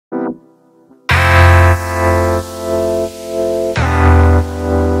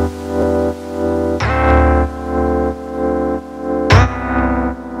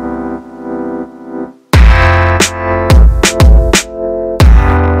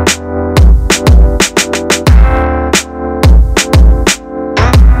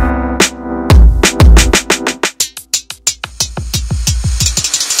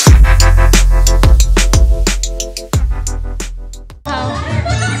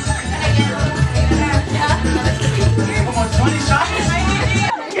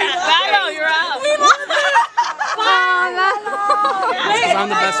Lalo, you're up. Because I'm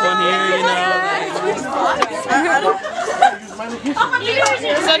the best one here, you know.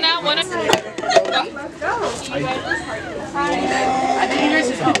 So now one of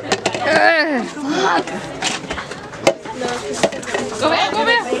Go back, go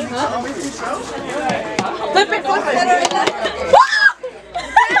back. Flip it, flip it.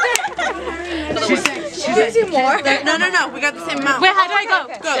 She's more. No, no, no. We got the same amount. Wait, how do I go?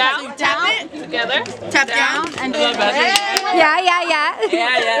 Go. Down, So you tap it. Together. Tap down. And do it better. Yeah. Yeah.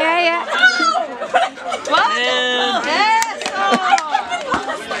 What?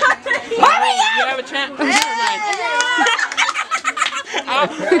 And you have a chance. Never mind.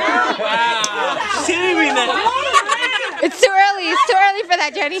 Wow. She didn't mean that. It's too early. It's too early for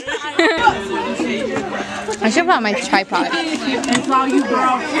that, Jenny. I should put on my tripod. It's all you,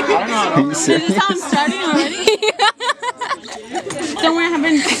 girl. I don't know. Is this how I'm starting already? Don't worry, I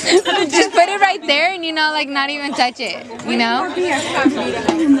haven't. Just put it right there and, you know, like not even touch it. You know?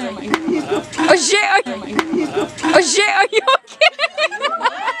 Oh shit! Oh shit! Are you okay?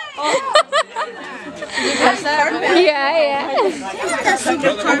 Yeah.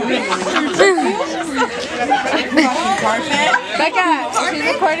 Becca, she's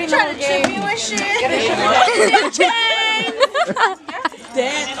recording the whole game.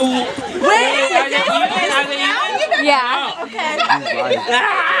 Yeah. Okay.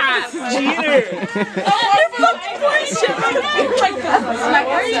 Cheater. I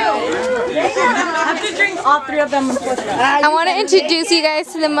have to drink all three of them. I want to introduce you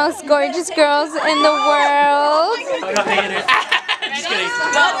guys to the most gorgeous girls in the world. Just kidding.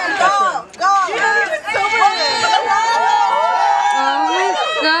 Go. Oh my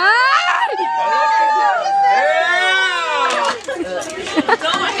god!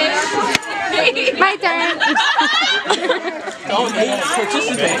 My turn. Don't hate,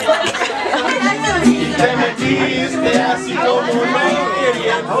 participate. Te metiste así como no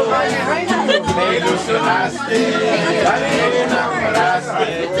querías. Me ilusionaste, me enamoraste.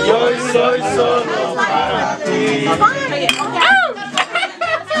 Y hoy soy solo para ti.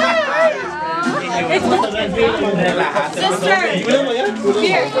 Sister,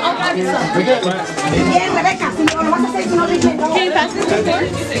 here, I'll pass you some. Can you pass this before?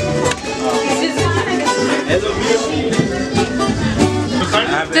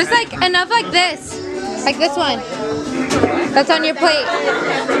 Just like enough like this. Like this one. That's on your plate.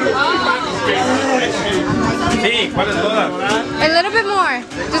 A little bit more.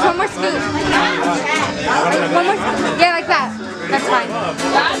 Just one more scoop. One more scoop. Yeah, like that. That's fine.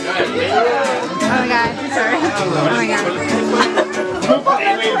 Oh my god. Sorry. Oh my god.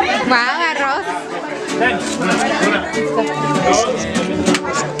 Wow, arroz.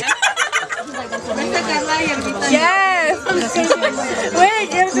 Yes! Wait,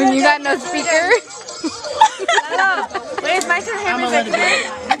 you got no speaker? Wait, it's my turn. Hand me the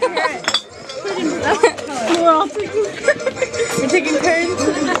We're taking turns.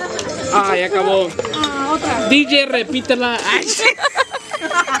 Ah, ya acabó. DJ, repítela. Ay,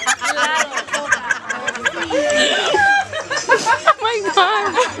 Oh my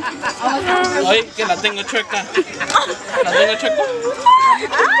god. Oye, que la tengo chueca. ¿La tengo chueca?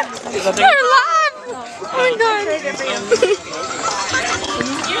 ¿La tengo? Her laugh. Oh my god.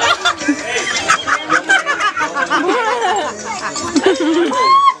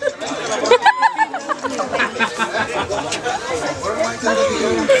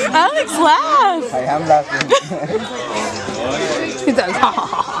 Alex, laugh. I am laughing. He does.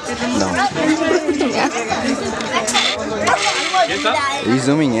 Are you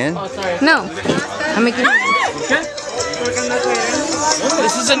zooming in? No. I'm making.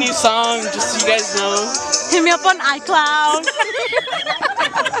 This is a new song, just so you guys know. Hit me up on iCloud.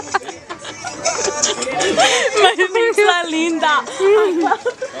 My name's La Linda.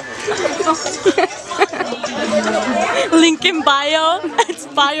 Link in bio. It's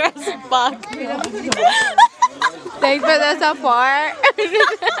fire as fuck. Thanks for the support.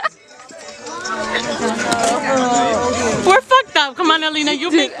 We're fucked up. Come on, Alina. You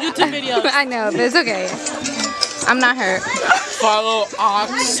make YouTube videos. I know, but it's okay. I'm not hurt. Follow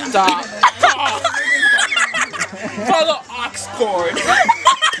Ox Stop. Follow Oxcord.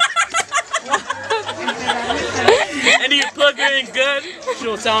 And you plug her in good,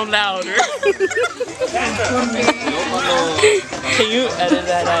 she'll sound louder. Can you edit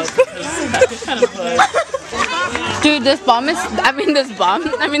that out? That's kind of fun. Dude, this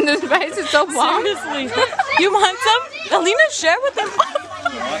rice is so bomb. Seriously. You want some? Alina, share with them.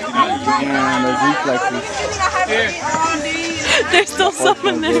 Yeah, those reflexes. There's still some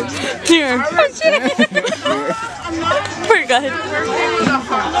in there. Here. Oh shit. We're good.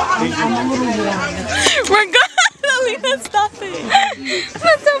 We're good. Alina, stop it.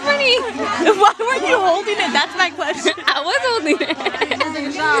 That's so funny. Why were you holding it? That's my question. I was holding it.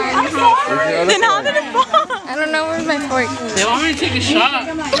 Then how did it fall? I don't know where's my fork. They want me to take a shot.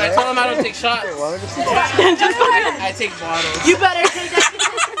 I told them I don't take shots. I take bottles. You better take that.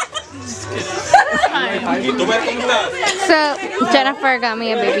 So Jennifer got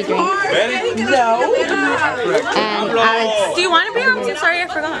me a baby drink. No. And Alex. Do you want to be home too? Sorry, I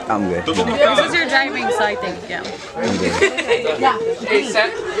forgot. I'm good. This is your driving, so I think, yeah. Hey,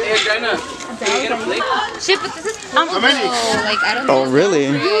 Seth. Hey, Jenna. Can you get a plate? Shit, but this is How many? like I don't Oh, really?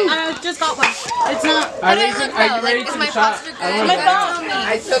 I just got one. It's not. Are you ready to is my the shot? posture good? My phone.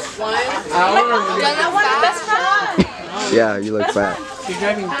 I took one. I want the best shot. Yeah, you look fat. You're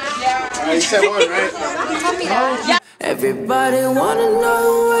driving. You said one, right? Everybody wanna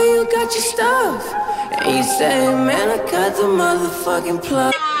know where you got your stuff. And you say, man, I got the motherfucking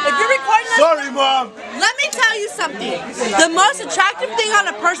plug. If you're recording us, Sorry, Mom. let me tell you something. The most attractive thing on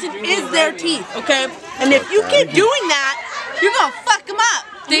a person is their teeth, okay? And if you keep doing that, you're gonna fuck them up.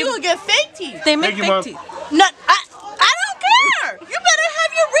 You're gonna get fake teeth. They make Thank you, Mom. fake teeth. No, I don't care. You better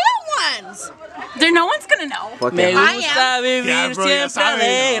have your real ones. No one's gonna know. Fuck Me yeah. gusta vivir bro, ya siempre saben.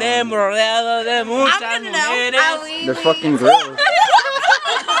 alegre, rodeado de I'm muchas gonna know. mujeres. They're fucking girls.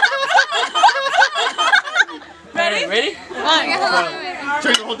 Ready? Ready?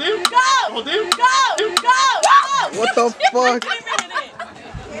 Check the whole thing? Go! The whole thing? Go! Go! Go! What the fuck?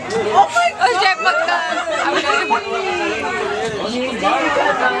 Oh my God!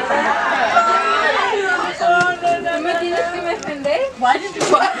 Why did you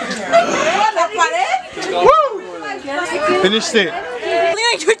put Finished it.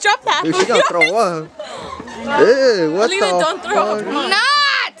 Alina, you dropped that. Dude, she gonna throw up. Ew, what Alina, the don't throw up. fuck?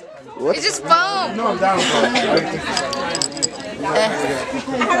 Not! What? It's just foam.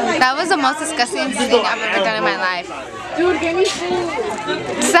 That was the most disgusting thing I've ever done in my life. Dude, give me food.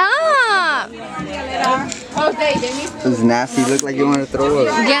 Stop! This is nasty. You look like you want to throw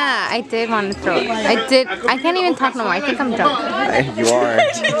up. Yeah, I did want to throw it. I did. I can't even talk no more. I think I'm drunk. You are.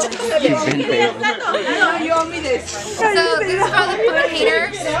 You've been paid. So this is for the food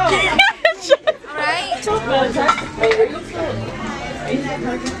haters. Alright?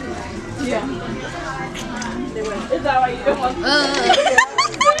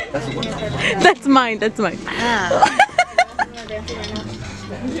 That's mine. That's mine.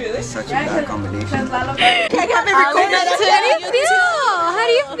 Such a bad combination. How do you feel? How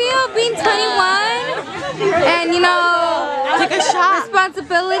do you feel being 21? And you know, Take a shot.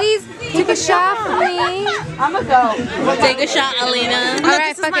 responsibilities? Take a shot for me. Take a shot, Alina.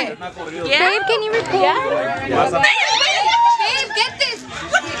 Alright, fuck it. Yeah. Babe, can you record? Babe, get this.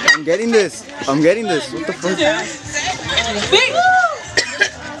 I'm getting this. I'm getting this. What the fuck?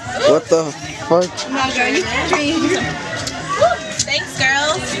 What the fuck? Thanks,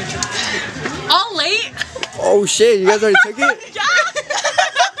 girls. All late. Oh shit, you guys already took it? Yeah.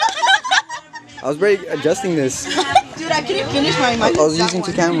 I was already adjusting this. Dude, I couldn't finish my I was using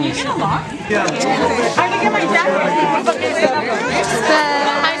two cameras.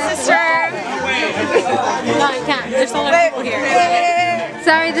 Hi, sister. No, I can't. There's so many people here.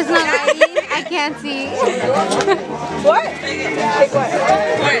 Sorry, there's no lighting. I can't see. What?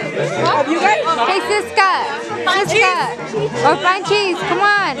 You guys? Hey, Siska. Siska. Or find cheese. Come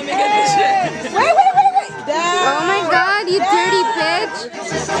on. Wait. Oh my God, you dirty bitch.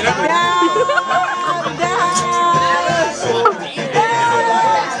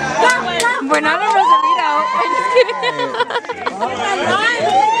 We're not a Rosarito. I'm just kidding.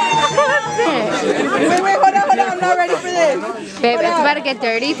 Wait, hold on. I'm not ready for this. Babe, it's about to get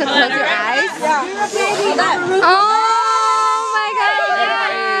dirty, so close your eyes. Oh my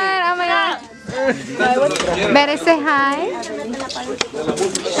God. Oh my God. Better say hi.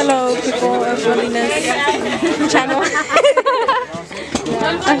 Hello, people of Alina's channel.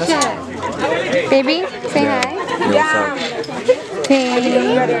 Oh shit. Baby, say hi. Yeah.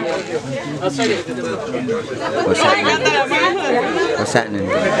 Hey. What's happening? What's happening?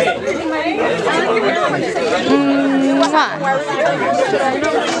 Mwah.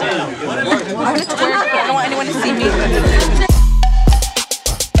 I don't want anyone to see me.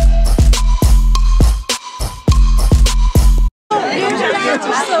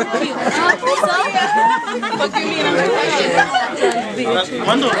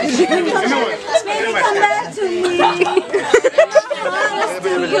 ¿Cuándo?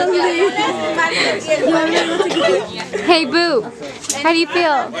 Hey, boo. How do you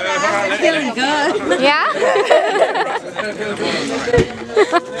feel? Feeling good. Yeah?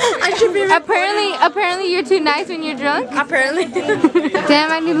 I should be Apparently you're too nice when you're drunk? apparently.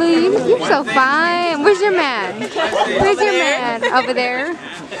 Damn, Anilou, you're so fine. Where's your man? Where's your man? Over there?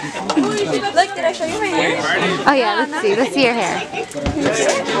 Look, did I show you my hair? Oh yeah, let's see your hair.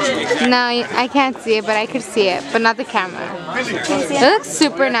 No, I can't see it, but I could see it, but not the camera. It looks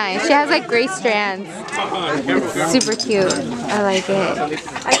super nice. She has like gray strands. It's super cute. I like it.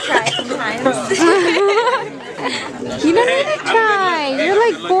 I try sometimes. You don't need to try. You're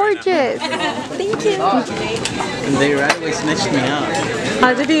like gorgeous. Thank you. And they right away snitched me out.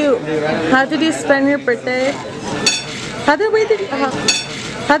 How did you spend your birthday? How did we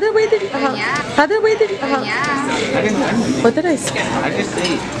What did I say? I just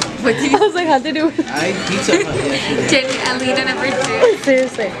ate. I was like, how did you? I ate Pizza Hut yesterday. Jenny, Alina number 2.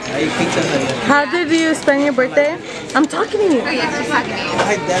 Seriously. I ate Pizza Hut yesterday. How did you spend your birthday? I'm talking to you. Oh yeah, she's talking to you.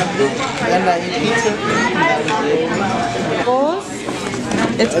 I dabbed it. And I ate pizza. That was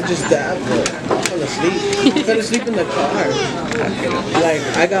it. I just dabbed it. I fell asleep. I fell asleep in the car. Like,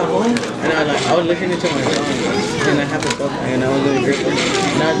 I got home and I was listening to my song. And I have a book and I was doing great.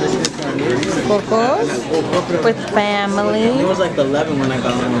 And I was listening to my music. Focus with family. It was like 11 when I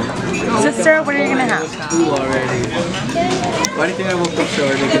got home. Sister, what are you gonna have? 2 already. Why do you think I woke up so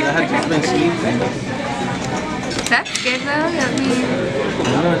early? Because I had just been sleeping. That's good though. I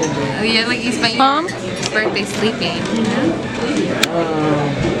mean, yeah, like you spent your birthday sleeping.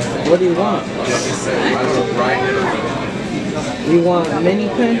 What do you want? You want mini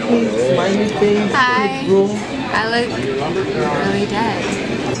pancakes, smiley face, Hi. roll? I look really dead.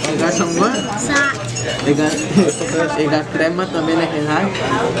 You got some what? They got crema también en el high.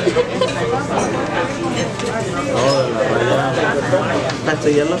 That's a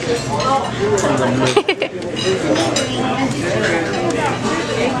yellow?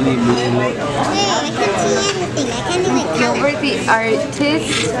 Gilbert the artist.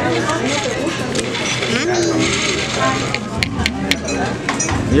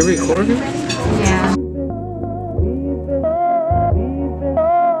 You're recording? Yeah.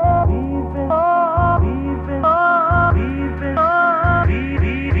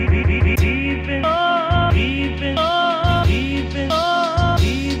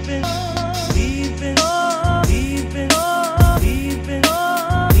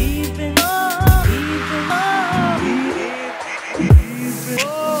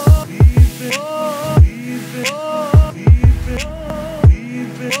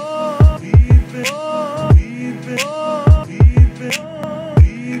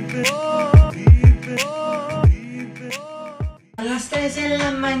 A las 3 de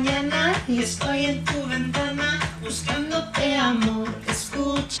la mañana y estoy en tu ventana buscándote amor,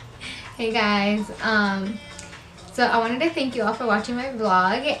 escucha. Hey guys, so I wanted to thank you all for watching my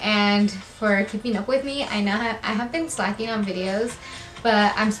vlog and for keeping up with me. I know I have been slacking on videos,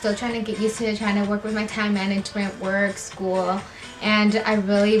 but I'm still trying to get used to trying to work with my time management, work, school, and I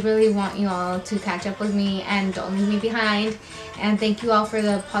really want you all to catch up with me and don't leave me behind. And thank you all for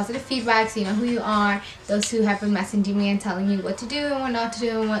the positive feedback, so you know who you are, those who have been messaging me and telling you what to do and what not to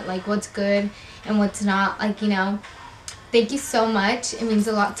do and what's good and what's not, like, you know. Thank you so much. It means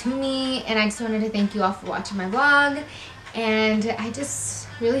a lot to me, and I just wanted to thank you all for watching my vlog, and I just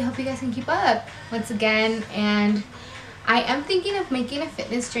really hope you guys can keep up once again. And I am thinking of making a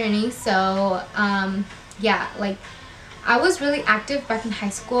fitness journey, so yeah, like I was really active back in high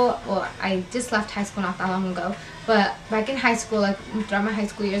school. Well, I just left high school not that long ago, but back in high school, like throughout my high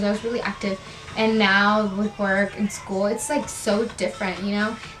school years, I was really active, and now with work and school, it's like so different, you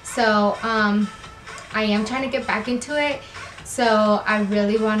know. So I am trying to get back into it, so I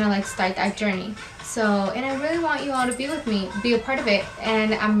really want to like start that journey. So, and I really want you all to be with me, be a part of it,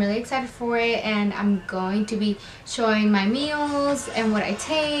 and I'm really excited for it. And I'm going to be showing my meals and what I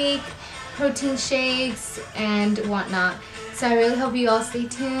take, protein shakes and whatnot. So I really hope you all stay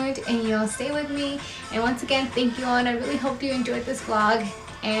tuned and you all stay with me. And once again, thank you all, and I really hope you enjoyed this vlog,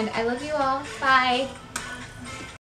 and I love you all. Bye.